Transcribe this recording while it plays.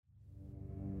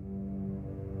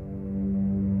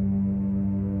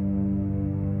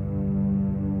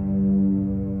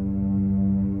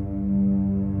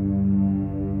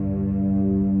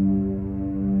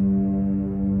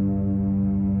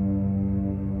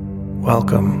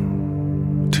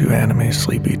Welcome to Anime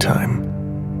Sleepy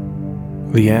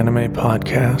Time, the anime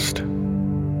podcast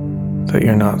that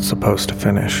you're not supposed to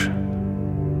finish.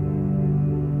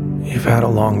 You've had a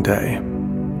long day,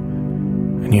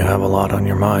 and you have a lot on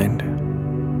your mind.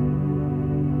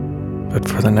 But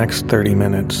for the next 30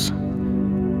 minutes,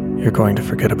 you're going to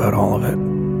forget about all of it.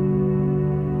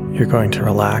 You're going to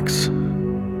relax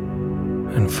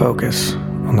and focus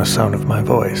on the sound of my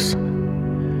voice,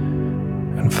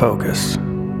 and focus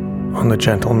on the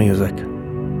gentle music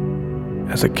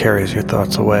as it carries your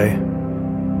thoughts away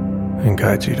and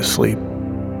guides you to sleep.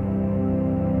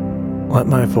 Let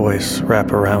my voice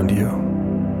wrap around you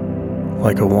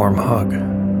like a warm hug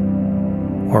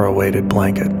or a weighted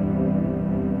blanket.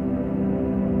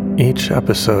 Each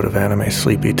episode of Anime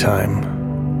Sleepy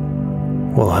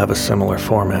Time will have a similar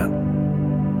format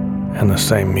and the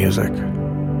same music.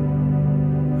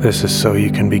 This is so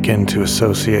you can begin to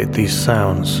associate these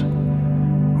sounds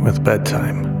with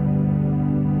bedtime.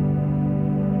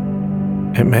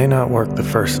 It may not work the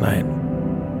first night.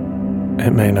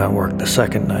 It may not work the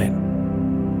second night.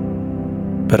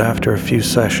 But after a few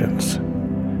sessions,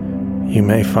 you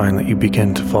may find that you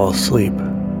begin to fall asleep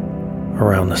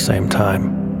around the same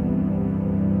time.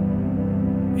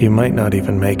 You might not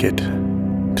even make it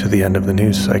to the end of the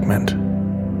news segment.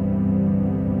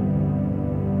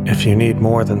 If you need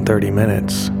more than 30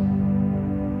 minutes,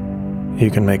 you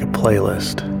can make a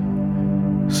playlist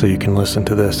so you can listen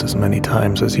to this as many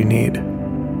times as you need.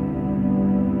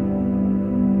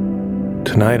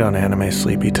 Tonight on Anime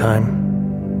Sleepy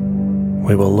Time,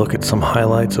 we will look at some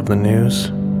highlights of the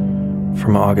news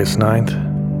from August 9th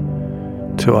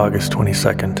to August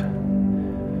 22nd.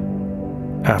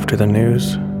 After the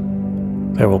news,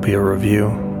 there will be a review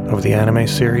of the anime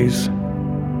series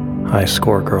High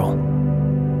Score Girl.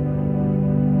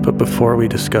 But before we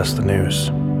discuss the news,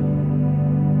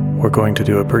 we're going to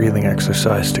do a breathing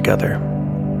exercise together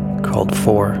called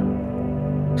 4,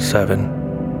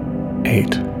 7,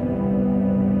 8.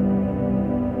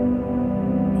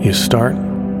 You start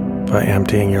by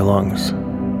emptying your lungs.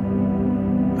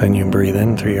 Then you breathe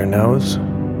in through your nose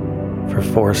for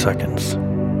 4 seconds.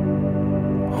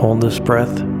 Hold this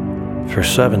breath for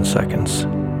 7 seconds,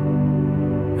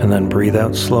 and then breathe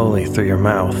out slowly through your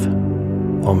mouth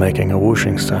while making a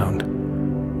whooshing sound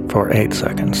for 8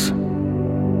 seconds.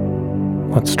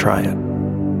 Let's try it.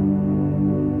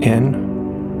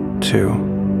 In,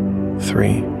 2,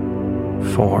 3,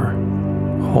 4.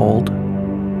 Hold,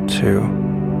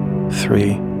 2,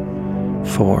 3,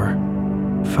 4,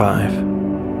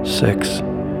 5, 6,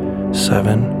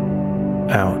 7.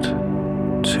 Out,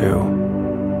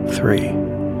 2, 3,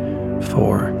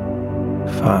 4,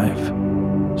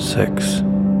 5, 6,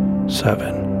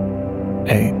 7,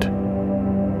 8.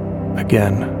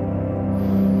 Again.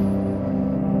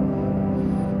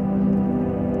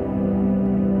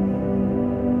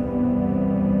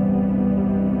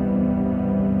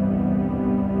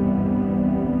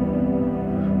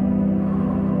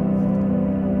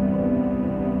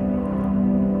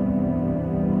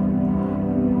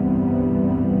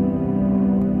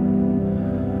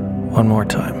 One more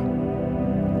time.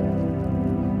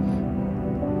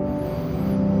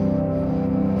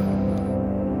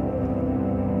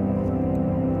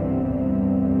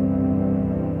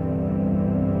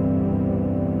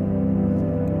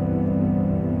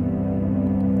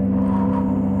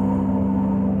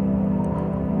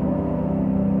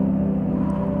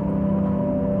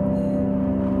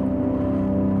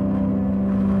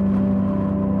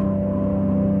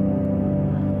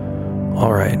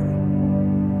 All right,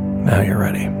 now you're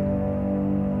ready.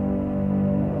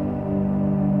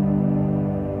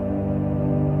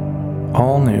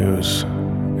 All news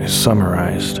is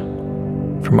summarized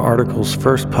from articles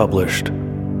first published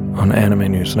on Anime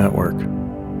News Network,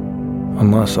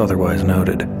 unless otherwise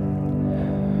noted.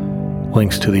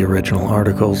 Links to the original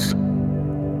articles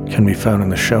can be found in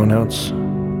the show notes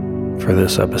for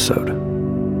this episode.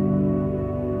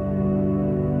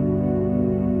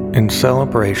 In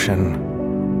celebration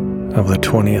of the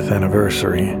 20th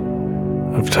anniversary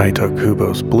of Taito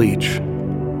Kubo's Bleach,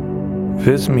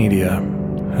 Viz Media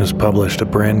has published a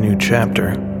brand new chapter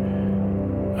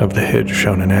of the hit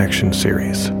shonen action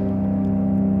series.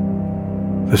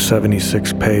 The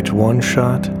 76-page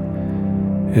one-shot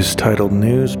is titled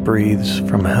News Breathes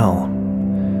from Hell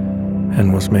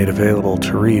and was made available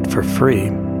to read for free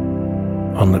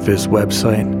on the Viz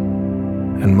website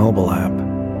and mobile app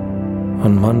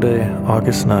on Monday,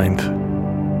 August 9th,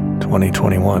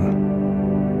 2021.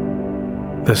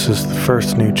 This is the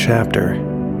first new chapter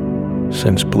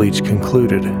since Bleach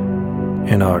concluded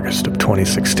in August of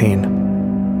 2016.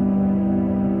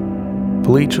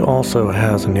 Bleach also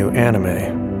has a new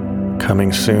anime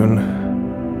coming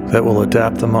soon that will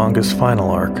adapt the manga's final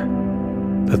arc,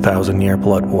 the 1,000-Year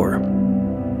Blood War.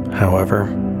 However,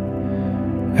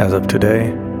 as of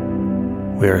today,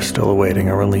 we are still awaiting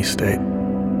a release date.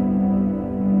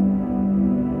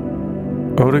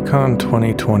 Otakon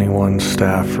 2021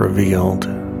 staff revealed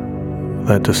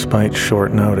that despite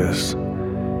short notice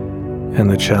and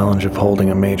the challenge of holding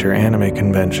a major anime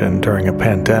convention during a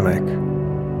pandemic,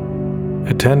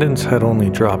 attendance had only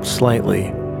dropped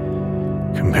slightly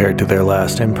compared to their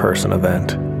last in-person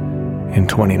event in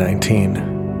 2019.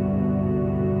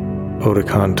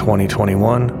 Otakon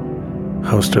 2021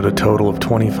 hosted a total of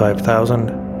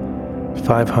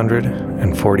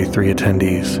 25,543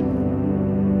 attendees.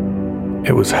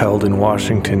 It was held in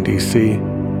Washington, D.C.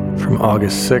 from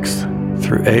August 6th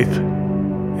through 8th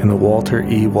in the Walter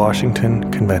E.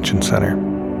 Washington Convention Center.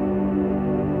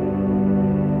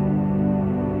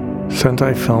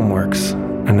 Sentai Filmworks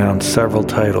announced several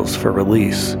titles for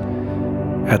release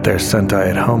at their Sentai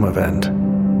at Home event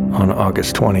on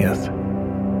August 20th.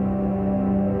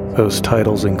 Those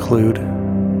titles include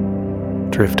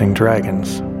Drifting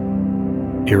Dragons,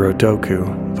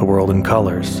 Irodoku, The World in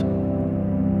Colors,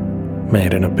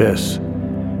 Made in Abyss,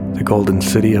 The Golden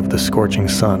City of the Scorching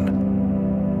Sun,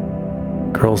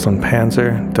 Girls on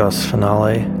Panzer, Das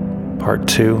Finale, Part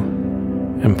 2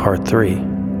 and Part 3,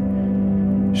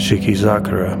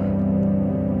 Shikizakura,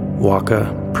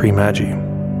 Waka Premaji,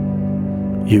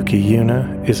 Yuki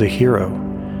Yuna is a Hero,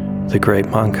 The Great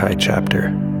Mankai Chapter,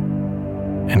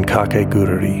 and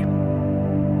Kakegururi.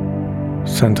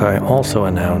 Sentai also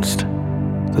announced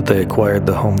that they acquired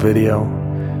the home video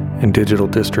and digital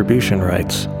distribution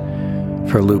rights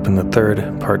for Lupin III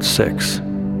Part 6,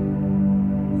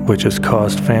 which has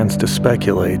caused fans to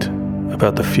speculate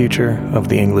about the future of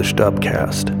the English dub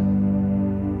cast.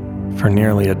 For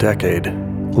nearly a decade,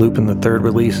 Lupin III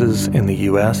releases in the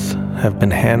US have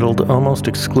been handled almost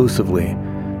exclusively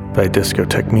by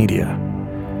Discotek Media,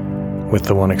 with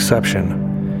the one exception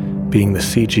being the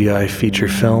CGI feature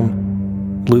film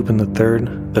Lupin III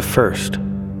The First,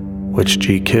 which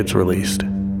G-Kids released.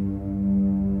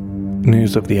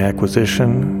 News of the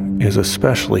acquisition is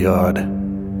especially odd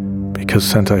because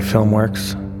Sentai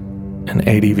Filmworks and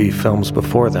ADV Films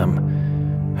before them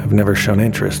have never shown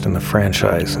interest in the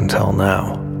franchise until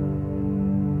now.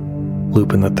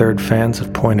 Lupin III fans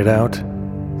have pointed out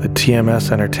that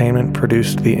TMS Entertainment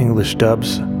produced the English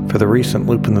dubs for the recent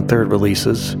Lupin III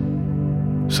releases,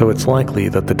 so it's likely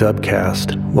that the dub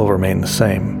cast will remain the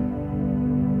same.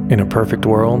 In a perfect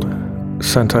world,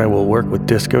 Sentai will work with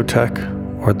Discotek,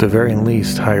 or at the very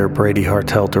least hire Brady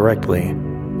Hartel directly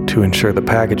to ensure the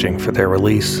packaging for their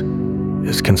release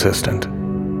is consistent.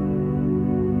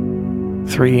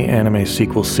 3 anime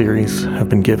sequel series have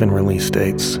been given release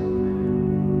dates.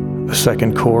 The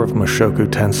second core of Mushoku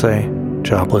Tensei,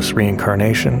 Jobless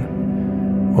Reincarnation,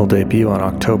 will debut on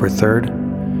October 3rd,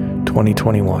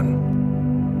 2021.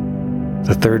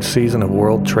 The third season of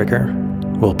World Trigger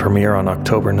will premiere on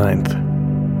October 9th.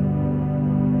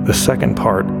 The second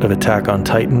part of Attack on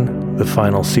Titan, the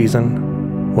final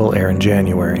season, will air in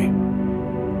January.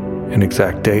 An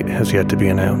exact date has yet to be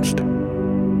announced.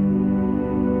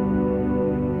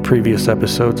 Previous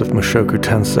episodes of Mushoku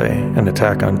Tensei and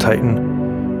Attack on Titan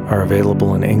are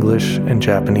available in English and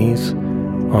Japanese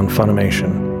on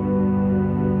Funimation.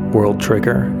 World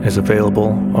Trigger is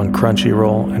available on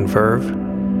Crunchyroll and Verve.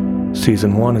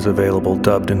 Season 1 is available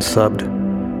dubbed and subbed,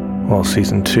 while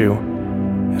Season 2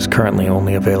 is currently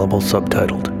only available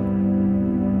subtitled.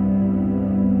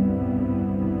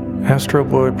 Astro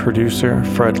Boy producer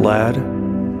Fred Ladd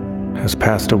has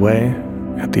passed away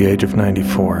at the age of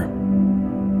 94.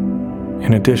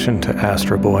 In addition to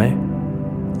Astro Boy,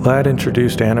 Ladd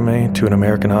introduced anime to an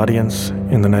American audience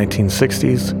in the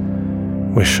 1960s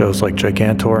with shows like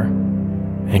Gigantor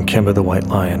and Kimba the White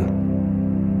Lion.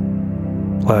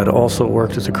 Ladd also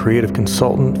worked as a creative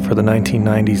consultant for the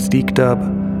 1990s Deke dub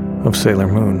of Sailor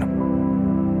Moon.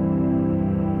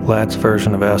 Ladd's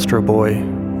version of Astro Boy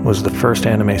was the first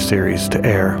anime series to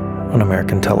air on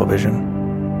American television.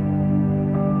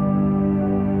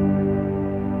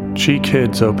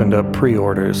 G-Kids opened up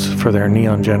pre-orders for their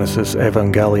Neon Genesis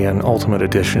Evangelion Ultimate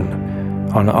Edition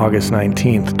on August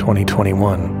 19th,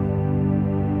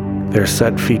 2021. Their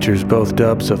set features both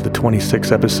dubs of the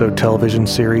 26-episode television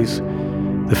series,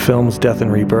 the films Death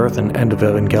and Rebirth and End of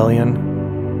Evangelion,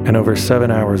 and over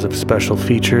 7 hours of special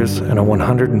features and a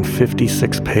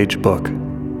 156-page book.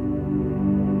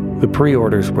 The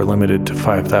pre-orders were limited to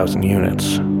 5,000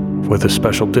 units, with a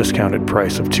special discounted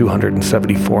price of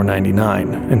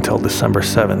 $274.99 until December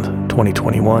 7th,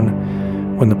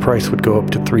 2021, when the price would go up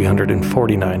to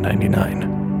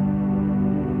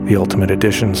 $349.99. The Ultimate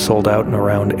Edition sold out in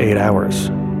around 8 hours.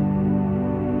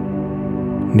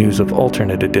 News of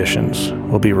alternate editions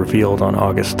will be revealed on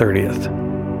August 30th.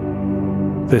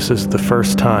 This is the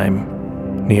first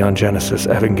time Neon Genesis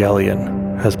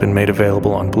Evangelion has been made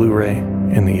available on Blu-ray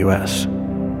in the US.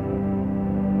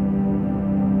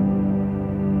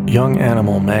 Young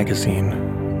Animal magazine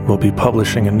will be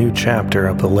publishing a new chapter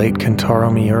of the late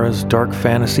Kentaro Miura's dark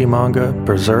fantasy manga,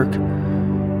 Berserk,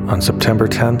 on September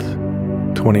 10th,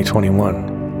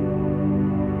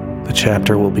 2021. The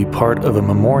chapter will be part of a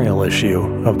memorial issue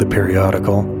of the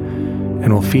periodical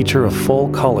and will feature a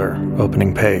full-color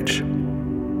opening page.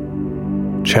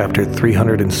 Chapter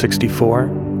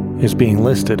 364 is being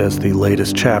listed as the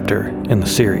latest chapter in the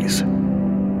series.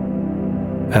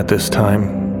 At this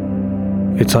time,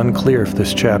 it's unclear if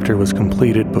this chapter was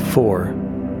completed before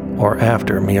or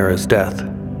after Miura's death.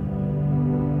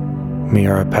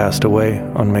 Miura passed away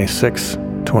on May 6,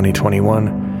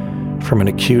 2021, from an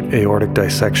acute aortic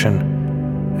dissection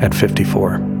at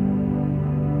 54.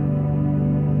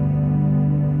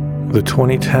 The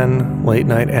 2010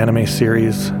 late-night anime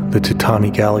series, The Tatami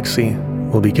Galaxy,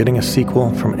 will be getting a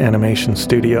sequel from animation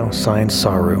studio Science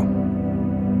Saru.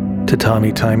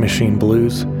 Tatami Time Machine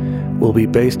Blues will be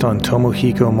based on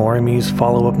Tomohiko Morimi's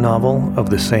follow-up novel of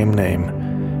the same name,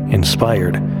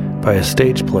 inspired by a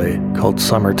stage play called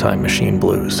Summertime Machine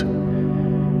Blues.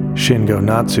 Shingo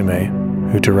Natsume,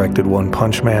 who directed One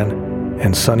Punch Man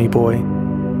and Sunny Boy,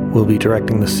 will be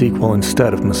directing the sequel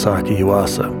instead of Masaki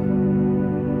Yuasa.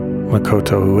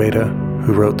 Makoto Ueda,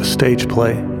 who wrote the stage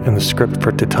play and the script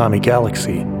for Tatami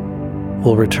Galaxy,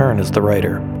 will return as the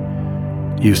writer.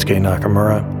 Yusuke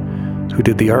Nakamura, who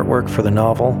did the artwork for the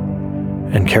novel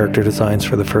and character designs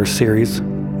for the first series,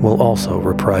 will also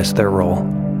reprise their role.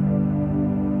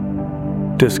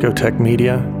 Discotech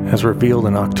Media has revealed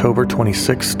an October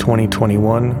 26,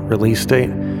 2021 release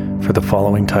date for the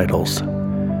following titles.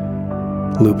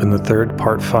 Lupin the Third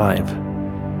Part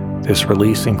 5. This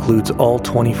release includes all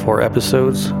 24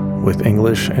 episodes with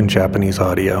English and Japanese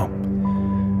audio.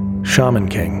 Shaman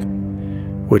King,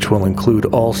 which will include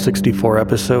all 64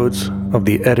 episodes of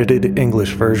the edited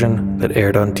English version that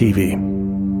aired on TV.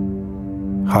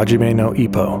 Hajime no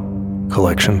Ippo,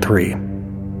 Collection 3.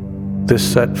 This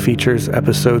set features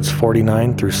episodes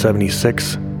 49 through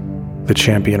 76, the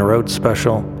Champion Road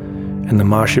Special, and the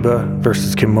Mashiba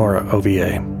vs. Kimura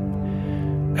OVA.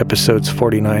 Episodes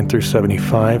 49 through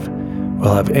 75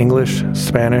 will have English,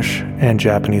 Spanish, and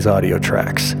Japanese audio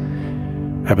tracks.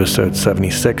 Episode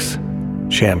 76,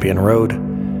 Champion Road,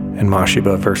 and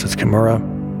Mashiba vs. Kimura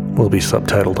will be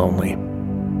subtitled only.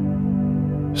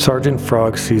 Sergeant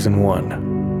Frog Season 1.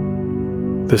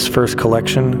 This first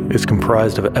collection is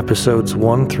comprised of episodes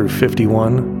 1 through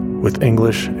 51 with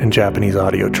English and Japanese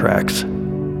audio tracks.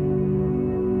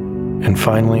 And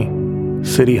finally,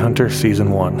 City Hunter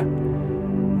Season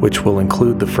 1, which will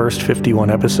include the first 51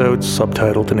 episodes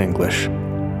subtitled in English.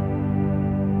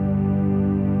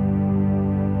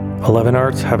 11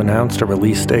 Arts have announced a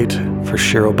release date for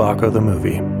Shirobako the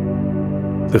movie.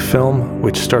 The film,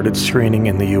 which started screening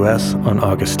in the US on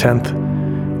August 10th,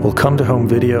 will come to home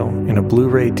video in a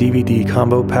Blu-ray DVD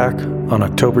combo pack on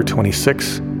October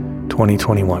 26,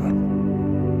 2021.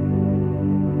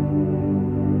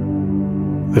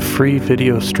 The free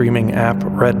video streaming app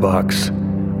Redbox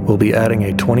will be adding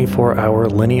a 24-hour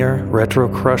linear Retro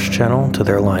Crush channel to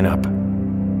their lineup.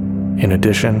 In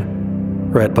addition,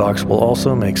 Redbox will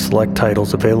also make select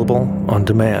titles available on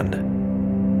demand.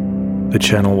 The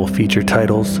channel will feature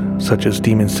titles such as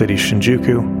Demon City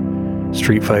Shinjuku,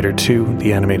 Street Fighter II,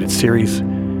 the animated series,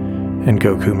 and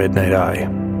Goku Midnight Eye.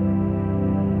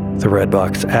 The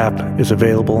Redbox app is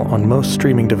available on most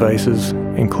streaming devices,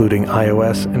 including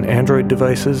iOS and Android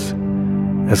devices,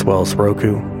 as well as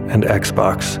Roku and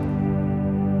Xbox.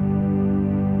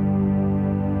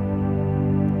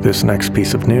 This next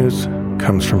piece of news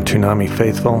comes from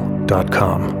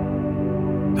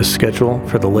ToonamiFaithful.com. The schedule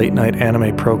for the late-night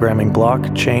anime programming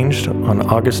block changed on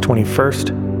August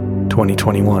 21st,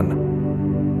 2021.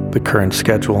 The current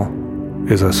schedule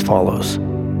is as follows.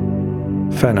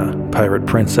 Fena, Pirate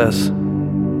Princess,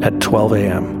 at 12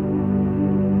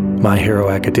 a.m. My Hero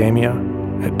Academia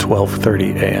at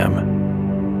 12:30 a.m.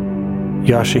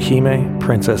 Yashahime,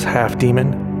 Princess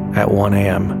Half-Demon, at 1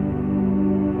 a.m.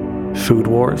 Food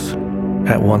Wars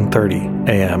at 1:30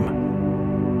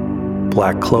 a.m.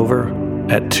 Black Clover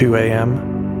at 2 a.m.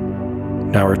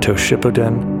 Naruto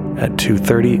Shippuden at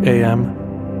 2:30 a.m.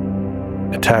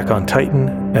 Attack on Titan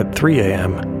at 3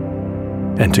 a.m.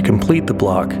 And to complete the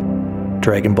block,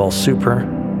 Dragon Ball Super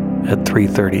at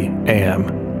 3:30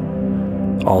 a.m.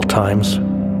 All times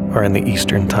are in the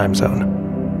Eastern Time Zone.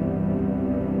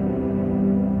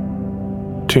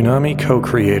 Toonami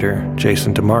co-creator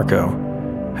Jason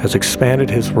DeMarco has expanded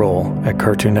his role at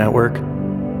Cartoon Network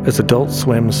as Adult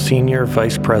Swim's Senior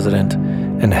Vice President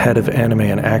and Head of Anime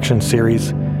and Action Series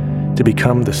to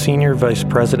become the Senior Vice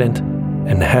President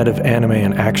and Head of Anime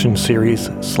and Action Series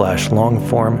 / Long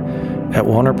Form at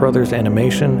Warner Brothers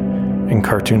Animation and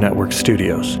Cartoon Network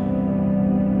Studios.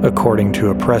 According to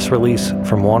a press release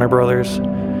from Warner Brothers,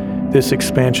 this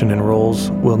expansion in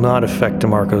roles will not affect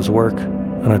DeMarco's work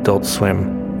on Adult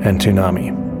Swim and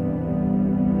Toonami.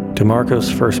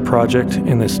 DeMarco's first project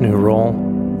in this new role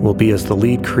will be as the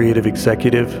lead creative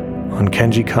executive on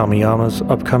Kenji Kamiyama's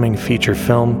upcoming feature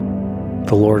film,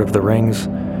 The Lord of the Rings: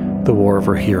 The War of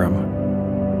Rohirrim.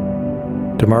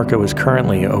 DeMarco is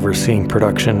currently overseeing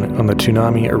production on the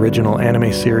Toonami original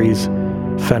anime series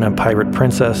Fena Pirate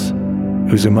Princess,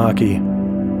 Uzumaki,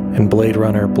 and Blade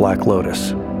Runner Black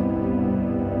Lotus.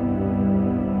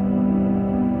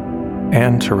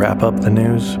 And to wrap up the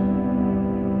news,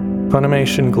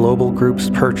 Funimation Global Group's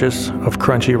purchase of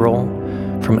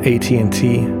Crunchyroll from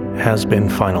AT&T has been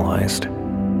finalized.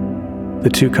 The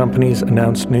two companies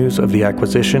announced news of the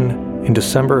acquisition in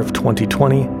December of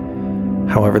 2020.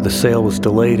 However, the sale was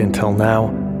delayed until now,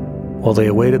 while they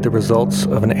awaited the results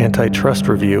of an antitrust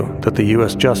review that the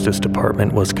U.S. Justice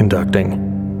Department was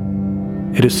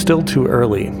conducting. It is still too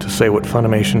early to say what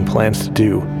Funimation plans to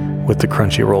do with the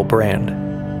Crunchyroll brand.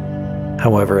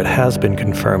 However, it has been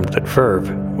confirmed that Verve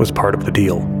was part of the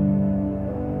deal.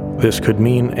 This could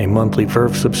mean a monthly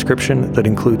Verve subscription that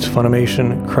includes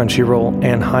Funimation, Crunchyroll,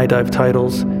 and High Dive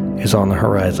titles is on the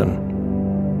horizon.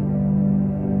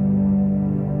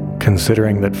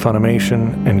 Considering that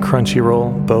Funimation and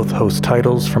Crunchyroll both host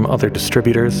titles from other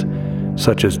distributors,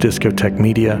 such as Discotek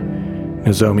Media,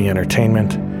 Nozomi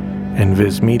Entertainment, and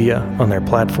Viz Media on their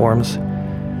platforms,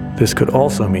 this could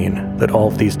also mean that all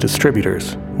of these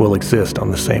distributors will exist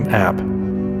on the same app,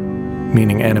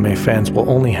 meaning anime fans will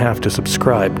only have to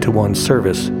subscribe to one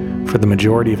service for the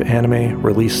majority of anime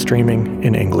released streaming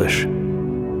in English.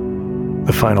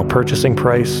 The final purchasing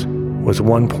price was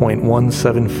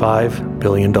 $1.175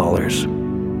 billion.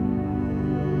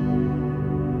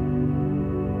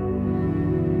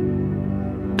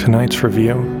 Tonight's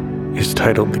review is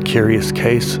titled The Curious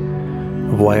Case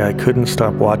of Why I Couldn't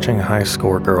Stop Watching High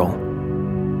Score Girl.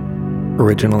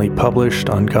 Originally published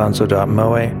on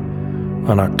gonzo.moe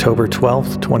on October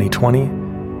 12, 2020,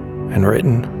 and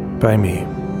written by me.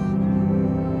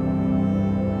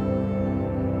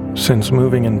 Since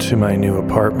moving into my new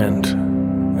apartment,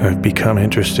 I've become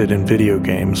interested in video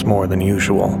games more than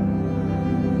usual.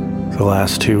 The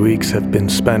last 2 weeks have been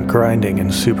spent grinding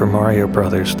in Super Mario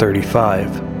Bros.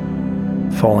 35,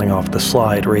 falling off the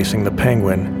slide racing the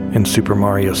penguin in Super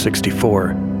Mario 64,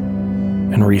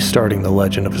 and restarting The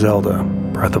Legend of Zelda: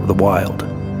 Breath of the Wild.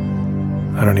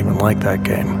 I don't even like that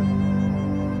game.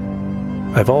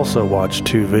 I've also watched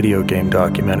 2 video game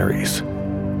documentaries,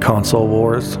 Console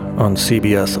Wars on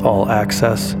CBS All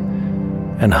Access,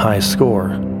 and High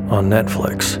Score on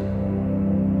Netflix.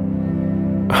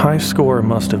 High Score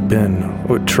must have been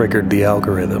what triggered the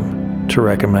algorithm to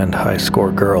recommend High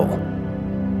Score Girl.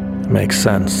 Makes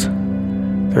sense.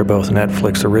 They're both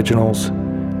Netflix originals,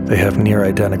 they have near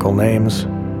identical names,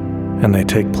 and they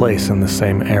take place in the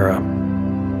same era.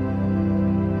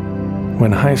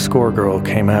 When High Score Girl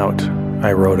came out,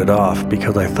 I wrote it off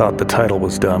because I thought the title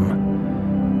was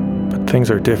dumb. But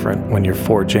things are different when you're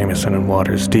 4 Jameson and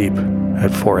waters deep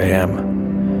at 4 a.m.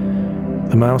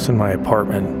 The mouse in my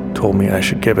apartment told me I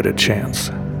should give it a chance.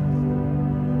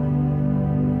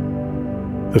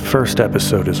 The first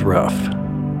episode is rough.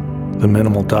 The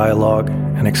minimal dialogue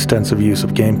and extensive use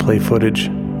of gameplay footage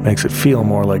makes it feel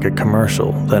more like a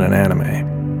commercial than an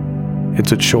anime.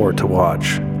 It's a chore to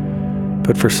watch,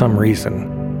 but for some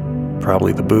reason,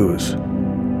 probably the booze,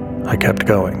 I kept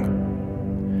going.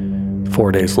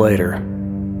 4 days later,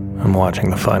 I'm watching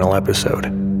the final episode.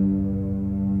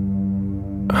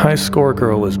 High Score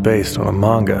Girl is based on a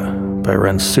manga by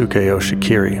Rensuke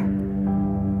Oshikiri.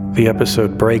 The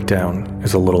episode breakdown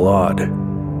is a little odd,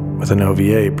 with an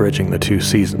OVA bridging the 2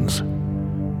 seasons.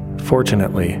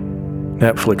 Fortunately,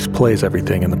 Netflix plays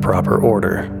everything in the proper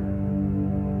order.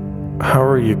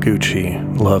 Haru Yaguchi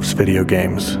loves video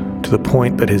games to the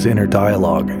point that his inner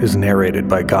dialogue is narrated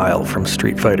by Guile from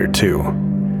Street Fighter II.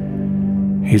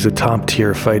 He's a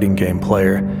top-tier fighting game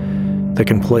player that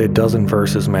can play a dozen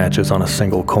versus matches on a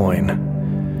single coin.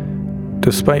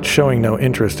 Despite showing no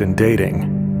interest in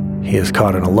dating, he is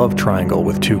caught in a love triangle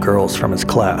with 2 girls from his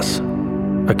class,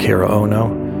 Akira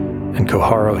Ono and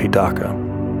Koharu Hidaka.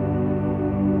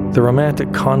 The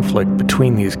romantic conflict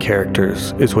between these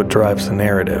characters is what drives the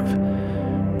narrative,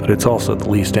 but it's also the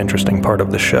least interesting part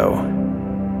of the show.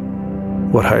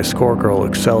 What High Score Girl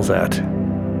excels at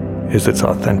is its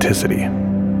authenticity.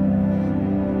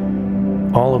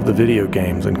 All of the video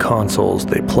games and consoles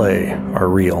they play are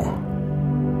real.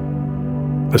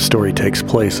 The story takes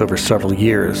place over several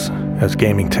years as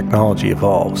gaming technology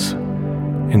evolves.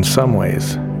 In some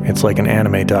ways, it's like an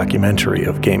anime documentary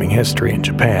of gaming history in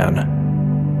Japan.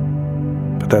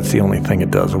 But that's the only thing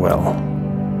it does well.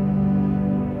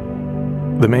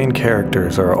 The main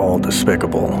characters are all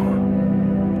despicable.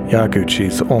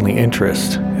 Yaguchi's only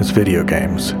interest is video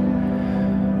games.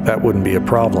 That wouldn't be a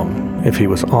problem if he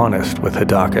was honest with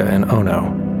Hidaka and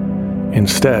Ono.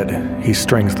 Instead, he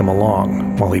strings them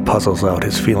along while he puzzles out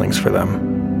his feelings for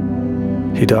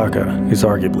them. Hidaka is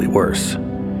arguably worse.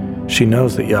 She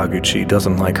knows that Yaguchi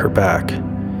doesn't like her back,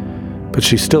 but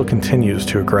she still continues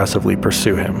to aggressively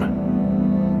pursue him.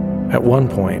 At one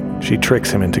point, she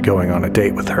tricks him into going on a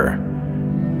date with her.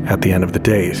 At the end of the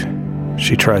date,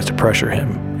 she tries to pressure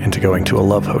him into going to a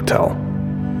love hotel.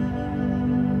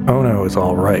 Ono is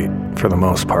all right, for the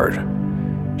most part.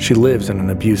 She lives in an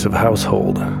abusive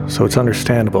household, so it's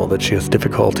understandable that she has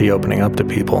difficulty opening up to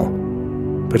people.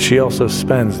 But she also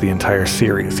spends the entire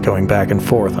series going back and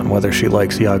forth on whether she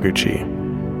likes Yaguchi.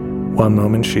 One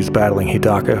moment she's battling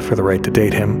Hidaka for the right to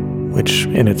date him, which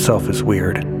in itself is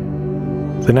weird.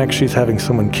 The next she's having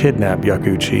someone kidnap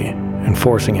Yaguchi and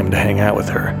forcing him to hang out with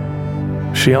her.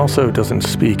 She also doesn't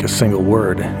speak a single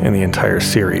word in the entire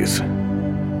series.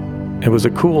 It was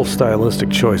a cool stylistic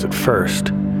choice at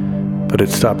first, but it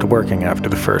stopped working after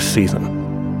the first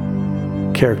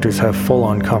season. Characters have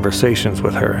full-on conversations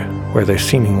with her where they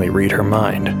seemingly read her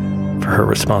mind for her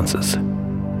responses.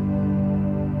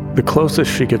 The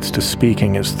closest she gets to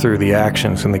speaking is through the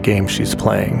actions in the game she's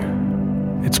playing.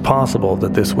 It's possible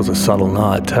that this was a subtle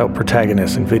nod to how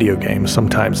protagonists in video games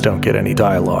sometimes don't get any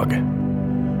dialogue.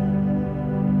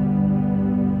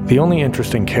 The only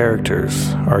interesting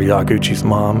characters are Yaguchi's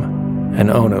mom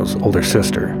and Ono's older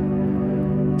sister.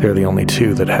 They're the only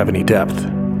two that have any depth,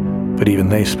 but even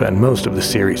they spend most of the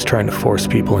series trying to force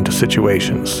people into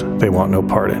situations they want no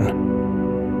part in.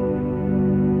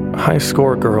 High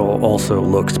Score Girl also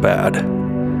looks bad.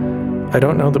 I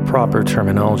don't know the proper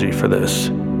terminology for this,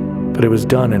 but it was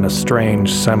done in a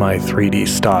strange semi-3D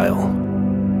style.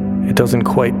 It doesn't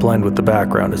quite blend with the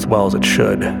background as well as it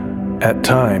should. At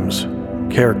times,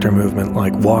 character movement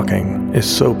like walking is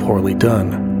so poorly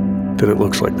done that it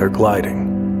looks like they're gliding.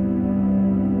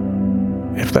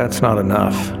 If that's not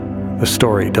enough, the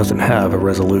story doesn't have a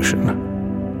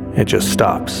resolution. It just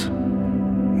stops.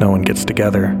 No one gets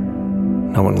together.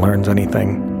 No one learns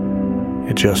anything.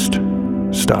 It just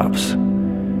stops.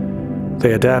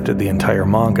 They adapted the entire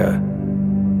manga,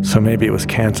 so maybe it was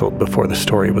canceled before the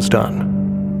story was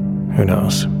done. Who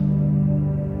knows?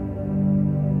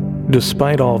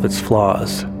 Despite all of its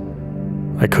flaws,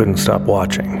 I couldn't stop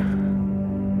watching.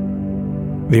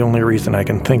 The only reason I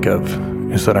can think of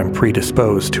is that I'm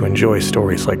predisposed to enjoy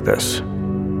stories like this.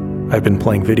 I've been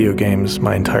playing video games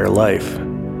my entire life.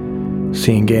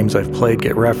 Seeing games I've played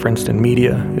get referenced in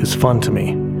media is fun to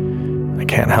me. I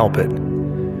can't help it.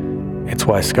 It's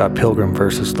why Scott Pilgrim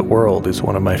vs. the World is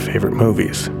one of my favorite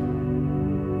movies.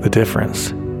 The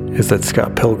difference is that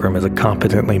Scott Pilgrim is a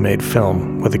competently made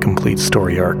film with a complete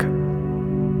story arc.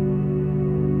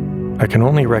 I can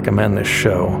only recommend this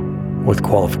show with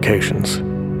qualifications.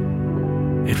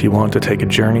 If you want to take a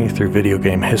journey through video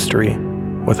game history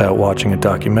without watching a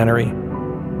documentary,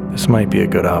 this might be a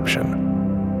good option.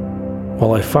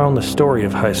 While I found the story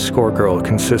of High Score Girl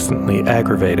consistently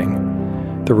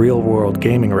aggravating, the real-world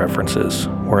gaming references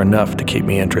were enough to keep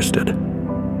me interested.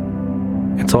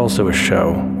 It's also a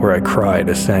show where I cried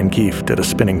as Zangief did a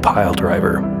spinning pile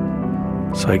driver,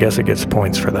 so I guess it gets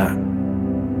points for that.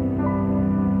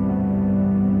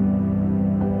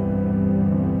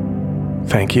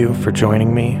 Thank you for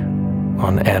joining me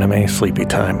on Anime Sleepy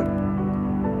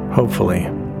Time. Hopefully,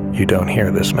 you don't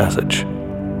hear this message.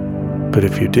 But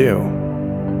if you do,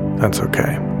 that's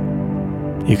okay.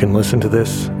 You can listen to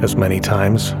this as many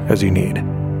times as you need.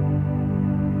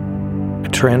 A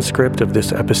transcript of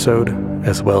this episode,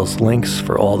 as well as links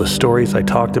for all the stories I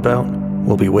talked about,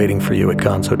 will be waiting for you at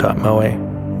gonzo.moe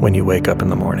when you wake up in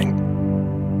the morning.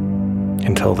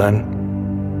 Until then,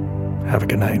 have a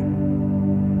good night.